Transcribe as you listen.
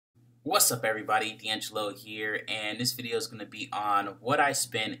What's up, everybody? DeAngelo here, and this video is going to be on what I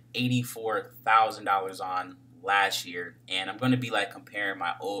spent $84,000 on last year, and I'm going to be like comparing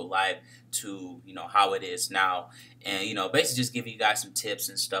my old life to how it is now, and basically just giving you guys some tips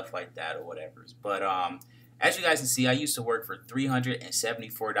and stuff like that or whatever. But as you guys can see, I used to work for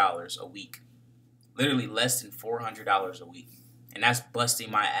 $374 a week, literally less than $400 a week, and that's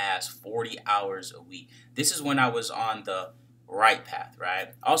busting my ass 40 hours a week. This is when I was on the right path,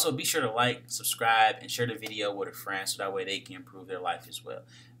 right? Also, be sure to like, subscribe, and share the video with a friend so that way they can improve their life as well.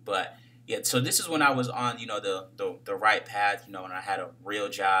 But yeah, so this is when I was on, the right path, when I had a real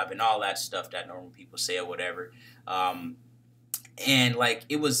job and all that stuff that normal people say or whatever. And like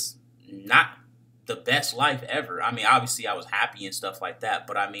it was not the best life ever. I mean, obviously I was happy and stuff like that,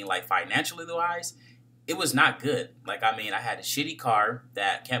 but I mean, like financially wise, it was not good. Like, I mean, I had a shitty car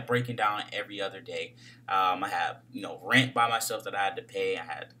that kept breaking down every other day. I had, rent by myself that I had to pay. I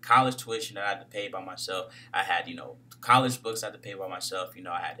had college tuition that I had to pay by myself. I had, college books I had to pay by myself.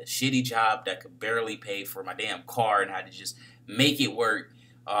 I had a shitty job that could barely pay for my damn car and I had to just make it work.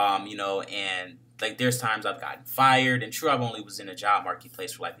 And like there's times I've gotten fired, and true, I've only was in a job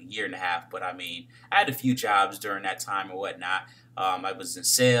marketplace for like a year and a half, but I mean, I had a few jobs during that time or whatnot. I was in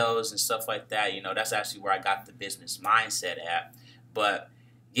sales and stuff like that. That's actually where I got the business mindset at. But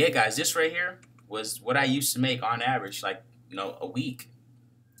yeah, guys, this right here was what I used to make on average, like, a week.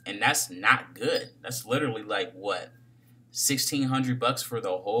 And that's not good. That's literally like what, 1,600 bucks for the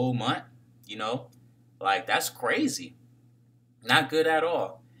whole month, Like that's crazy. Not good at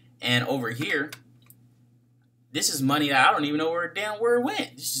all. And over here, this is money that I don't even know where it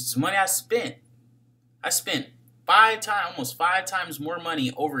went. This is money I spent. I spent almost five times more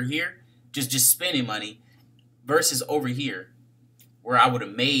money over here, just spending money, versus over here, where I would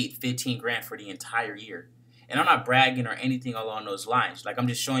have made 15 grand for the entire year. And I'm not bragging or anything along those lines. Like, I'm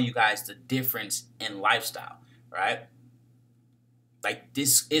just showing you guys the difference in lifestyle, right? Like,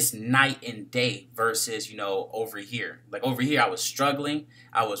 this is night and day versus, over here. Like, over here, I was struggling.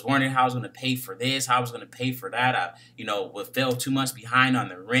 I was wondering how I was going to pay for this, how I was going to pay for that. I, would fell 2 months behind on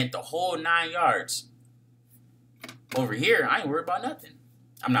the rent, the whole 9 yards. Over here, I ain't worried about nothing.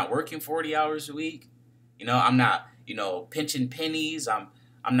 I'm not working 40 hours a week. I'm not, pinching pennies. I'm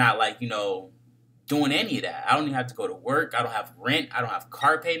not like, doing any of that. I don't even have to go to work. I don't have rent. I don't have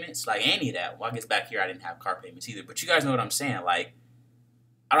car payments, like any of that. Well, I guess back here I didn't have car payments either. But you guys know what I'm saying. Like,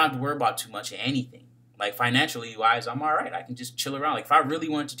 I don't have to worry about too much of anything. Like, financially wise, I'm all right. I can just chill around. Like, if I really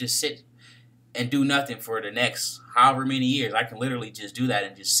wanted to just sit and do nothing for the next however many years, I can literally just do that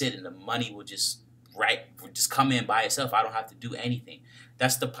and just sit, and the money will just come in by itself. I don't have to do anything.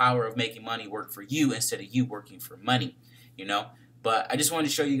 That's the power of making money work for you instead of you working for money, But I just wanted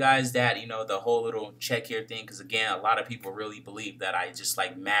to show you guys that, the whole little check here thing, because again, a lot of people really believe that I just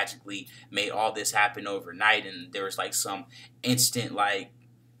like magically made all this happen overnight and there was like some instant like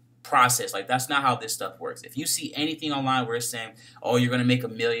process. Like, that's not how this stuff works. If you see anything online where it's saying, oh, you're going to make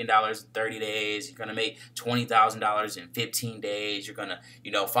 $1 million in 30 days, you're going to make $20,000 in 15 days, you're going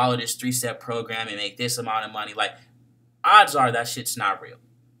to, follow this 3-step program and make this amount of money, like, odds are that shit's not real.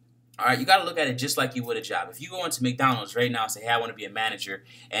 All right, you got to look at it just like you would a job. If you go into McDonald's right now and say, hey, I want to be a manager,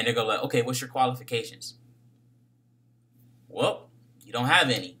 and they're going to be like, okay, what's your qualifications? Well, you don't have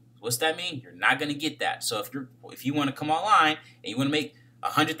any. What's that mean? You're not going to get that. So if you want to come online and you want to make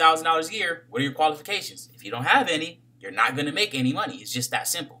 $100,000 a year, what are your qualifications? If you don't have any, you're not going to make any money. It's just that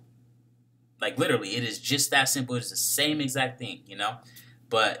simple. Like, literally, it is just that simple. It's the same exact thing,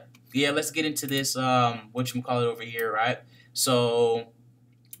 But yeah, let's get into this, whatchamacallit over here, right? So,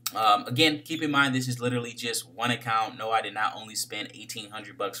 again, keep in mind, this is literally just one account. No, I did not only spend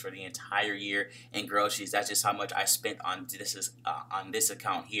 1,800 bucks for the entire year in groceries. That's just how much I spent on this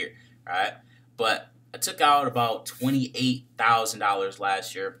account here, right? But I took out about $28,000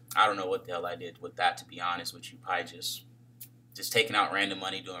 last year. I don't know what the hell I did with that, to be honest with you. Probably just taking out random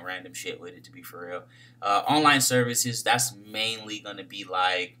money, doing random shit with it, to be for real. Online services, that's mainly going to be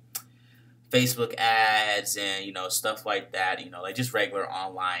like Facebook ads and, stuff like that, like just regular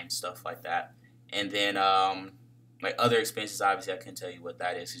online stuff like that. And then, like other expenses, obviously I couldn't tell you what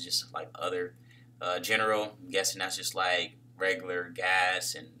that is. It's just like other general. I'm guessing that's just like regular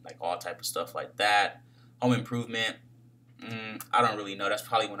gas and like all type of stuff like that. Home improvement, I don't really know. That's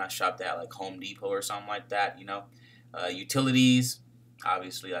probably when I shopped at like Home Depot or something like that, Utilities,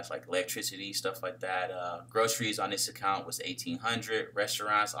 obviously that's like electricity, stuff like that. Groceries on this account was 1,800.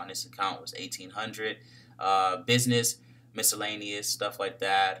 Restaurants on this account was 1,800. Business, miscellaneous, stuff like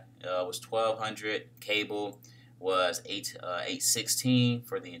that was 1,200. Cable, was 816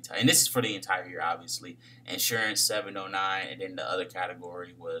 for the entire, and this is for the entire year, obviously. Insurance 709, and then the other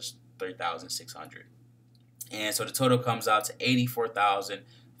category was 3,600. And so the total comes out to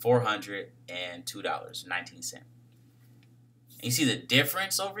 $84,402.19. And you see the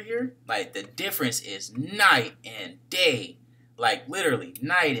difference over here? Like, the difference is night and day. Like, literally,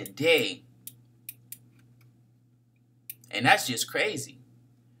 night and day. And that's just crazy.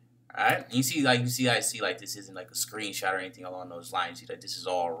 Alright? And I see like this isn't like a screenshot or anything along those lines. You see, like, this is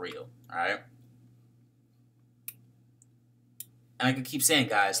all real. Alright? And I can keep saying,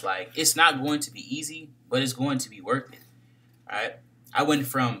 guys, like, it's not going to be easy, but it's going to be worth it. Alright? I went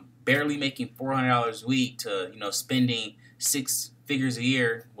from barely making $400 a week to, you know, spending 6 figures a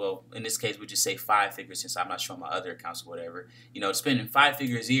year. Well, in this case, we just say 5 figures since I'm not showing my other accounts or whatever. You know, spending 5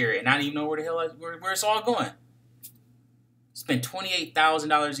 figures a year and I don't even know where the hell where it's all going. Spend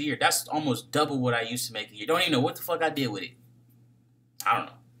 $28,000 a year. That's almost double what I used to make a year. Don't even know what the fuck I did with it. I don't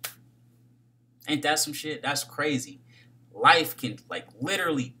know. Ain't that some shit? That's crazy. Life can, like,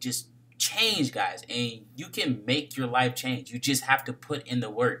 literally just change, guys, and you can make your life change. You just have to put in the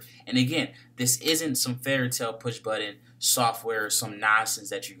work. And again, this isn't some fairy tale push button software or some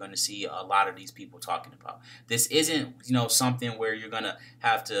nonsense that you're going to see a lot of these people talking about. This isn't, you know, something where you're going to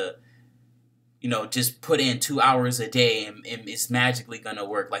have to, you know, just put in 2 hours a day and it's magically going to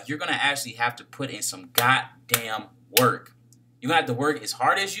work. Like, you're going to actually have to put in some goddamn work. You're going to have to work as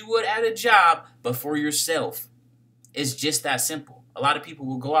hard as you would at a job, but for yourself. It's just that simple. A lot of people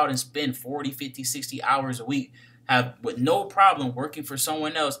will go out and spend 40, 50, 60 hours a week with no problem working for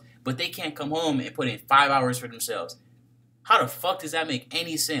someone else, but they can't come home and put in 5 hours for themselves. How the fuck does that make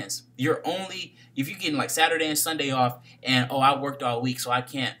any sense? If you're getting like Saturday and Sunday off and, oh, I worked all week so I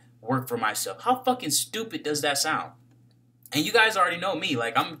can't work for myself. How fucking stupid does that sound? And you guys already know me.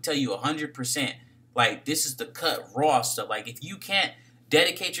 Like, I'm going to tell you 100%. Like, this is the cut raw stuff. Like, if you can't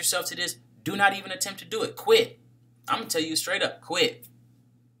dedicate yourself to this, do not even attempt to do it. Quit. I'm going to tell you straight up, quit.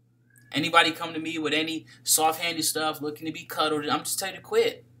 Anybody come to me with any soft-handed stuff, looking to be cuddled, I'm just telling you to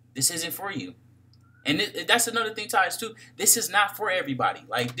quit. This isn't for you. And that's another thing, Ties, too. This is not for everybody.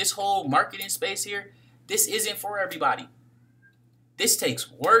 Like, this whole marketing space here, this isn't for everybody. This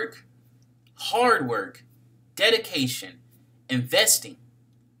takes work, hard work, dedication, investing,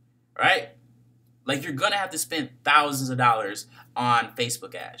 right? Like, you're going to have to spend thousands of dollars on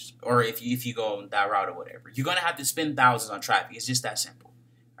Facebook ads, or if you go that route or whatever. You're going to have to spend thousands on traffic. It's just that simple,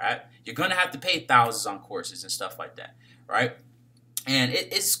 right? You're going to have to pay thousands on courses and stuff like that, right? And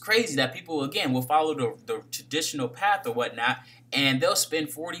it's crazy that people, again, will follow the traditional path or whatnot, and they'll spend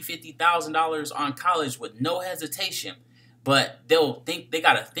 $40,000, $50,000 on college with no hesitation. But they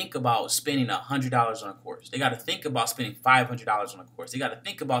got to think about spending $100 on a course. They got to think about spending $500 on a course. They got to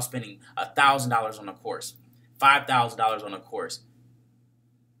think about spending $1,000 on a course, $5,000 on a course.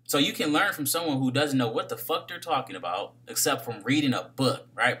 So you can learn from someone who doesn't know what the fuck they're talking about except from reading a book,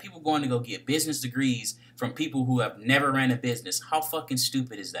 right? People going to go get business degrees from people who have never ran a business. How fucking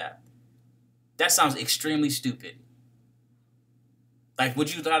stupid is that? That sounds extremely stupid. Like,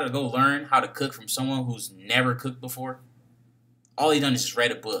 would you try to go learn how to cook from someone who's never cooked before? All they done is just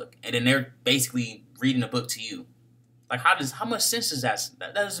read a book, and then they're basically reading a book to you. Like, how much sense does that?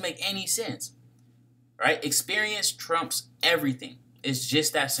 That doesn't make any sense, right? Experience trumps everything. It's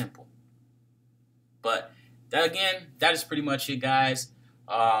just that simple. But that is pretty much it, guys.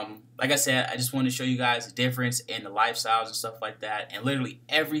 Like I said, I just wanted to show you guys the difference in the lifestyles and stuff like that. And literally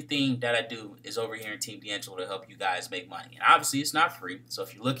everything that I do is over here in Team DeAngelo to help you guys make money. And obviously it's not free. So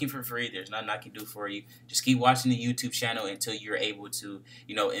if you're looking for free, there's nothing I can do for you. Just keep watching the YouTube channel until you're able to,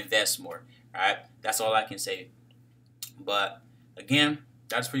 invest more. All right. That's all I can say. But again,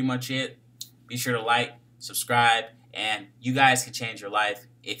 that's pretty much it. Be sure to like, subscribe, and you guys can change your life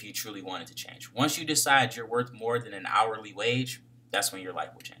if you truly wanted to change. Once you decide you're worth more than an hourly wage, that's when your life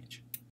will change.